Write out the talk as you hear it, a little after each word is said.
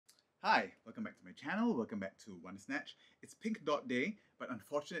Hi, welcome back to my channel, welcome back to One Snatch. It's Pink Dot Day, but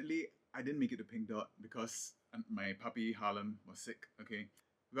unfortunately I didn't make it to Pink Dot because my puppy Harlem was sick, okay?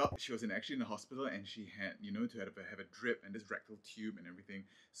 Well, she was actually in the hospital and she had, to have a drip and this rectal tube and everything.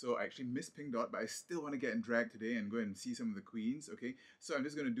 So I actually missed Pink Dot, but I still want to get in drag today and go and see some of the queens, okay? So I'm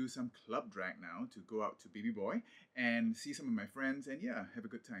just going to do some club drag now to go out to Baby Boy and see some of my friends and yeah, have a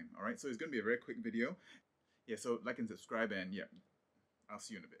good time, alright? So it's going to be a very quick video. Yeah, so like and subscribe and yeah, I'll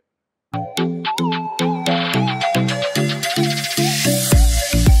see you in a bit.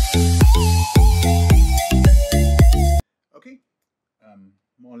 Okay,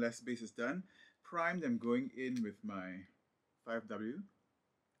 more or less base is done. Primed, I'm going in with my 5W.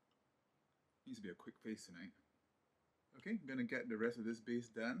 Needs to be a quick face tonight. Okay, I'm gonna get the rest of this base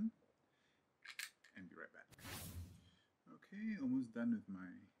done and be right back. Okay, almost done with my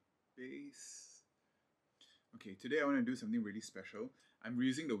base. Okay, today I want to do something really special. I'm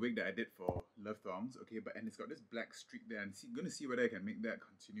reusing the wig that I did for Love Thongs, okay, and it's got this black streak there, and I'm gonna see whether I can make that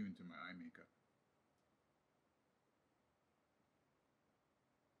continue into my eye makeup.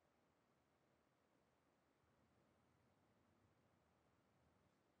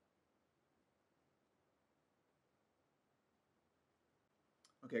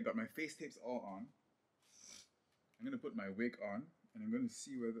 Okay, I got my face tapes all on. I'm gonna put my wig on, and I'm gonna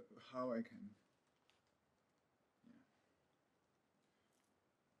see how I can.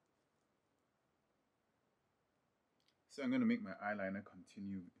 So I'm going to make my eyeliner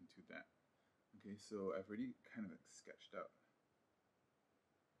continue into that. Okay, so I've already kind of sketched out.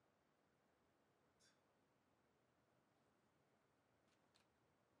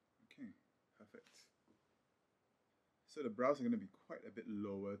 Okay, perfect. So the brows are going to be quite a bit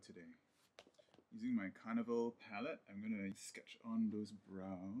lower today. Using my Carnival palette, I'm going to sketch on those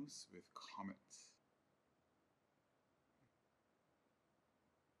brows with Comet.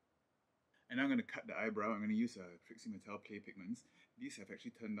 And now I'm going to cut the eyebrow. I'm going to use Trixie Mattel Play Pigments. These have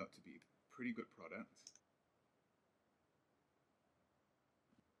actually turned out to be pretty good products.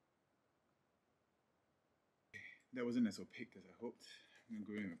 That wasn't as opaque as I hoped. I'm going to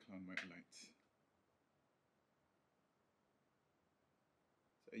go in with Clown White Light.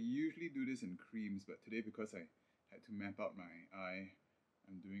 So I usually do this in creams, but today because I had to map out my eye,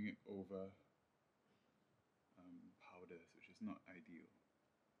 I'm doing it over powders, which is not ideal.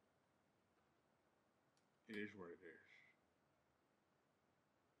 It is what it is.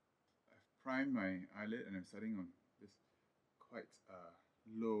 I've primed my eyelid and I'm starting on this quite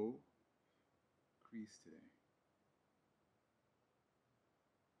low crease today.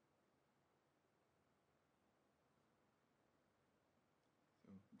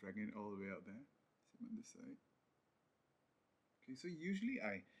 So dragging it all the way out there. Same on this side. Okay, so usually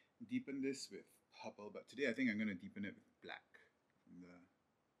I deepen this with purple, but today I think I'm going to deepen it with black from the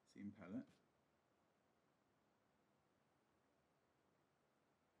same palette.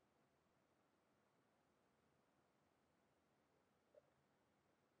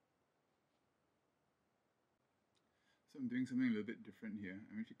 So I'm doing something a little bit different here.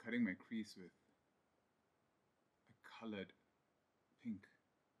 I'm actually cutting my crease with a colored pink.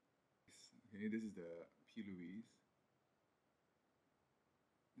 Okay, this is the P. Louise.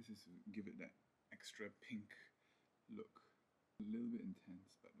 This is to give it that extra pink look. A little bit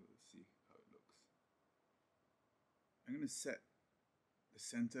intense, but we'll see how it looks. I'm going to set the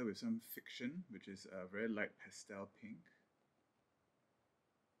center with some Fiction, which is a very light pastel pink.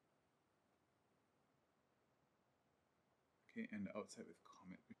 Okay, and the outside with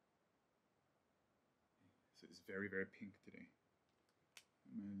Comet. So it's very, very pink today.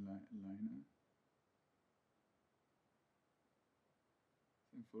 My liner.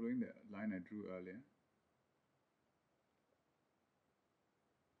 So I'm following the line I drew earlier.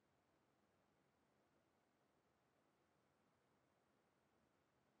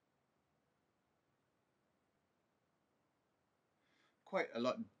 Quite a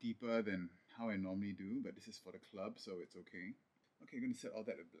lot deeper than how I normally do, but this is for the club, so it's okay. Okay, I'm going to set all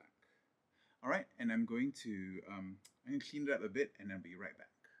that with black. Alright, and I'm going to clean it up a bit and I'll be right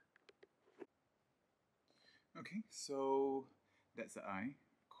back. Okay, so that's the eye.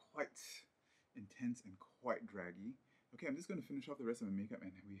 Quite intense and quite draggy. Okay, I'm just going to finish off the rest of my makeup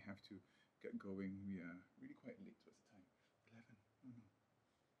and we have to get going. We are really quite late. What's the time? 11. Oh no.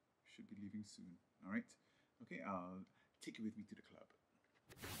 Should be leaving soon. Alright. Okay, I'll take you with me to the club.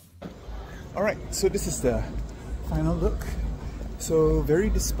 Alright, so this is the final look. So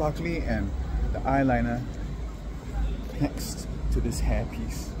very sparkly and the eyeliner next to this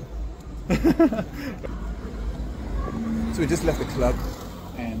hairpiece. So we just left the club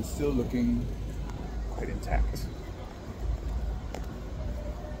and still looking quite intact.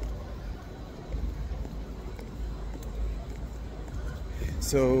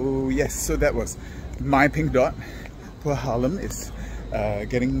 So yes, so that was my pink dot. Poor Harlem is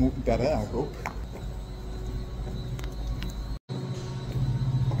getting better, I hope.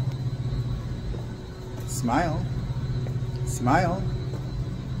 Smile. Smile.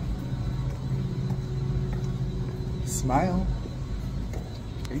 Smile.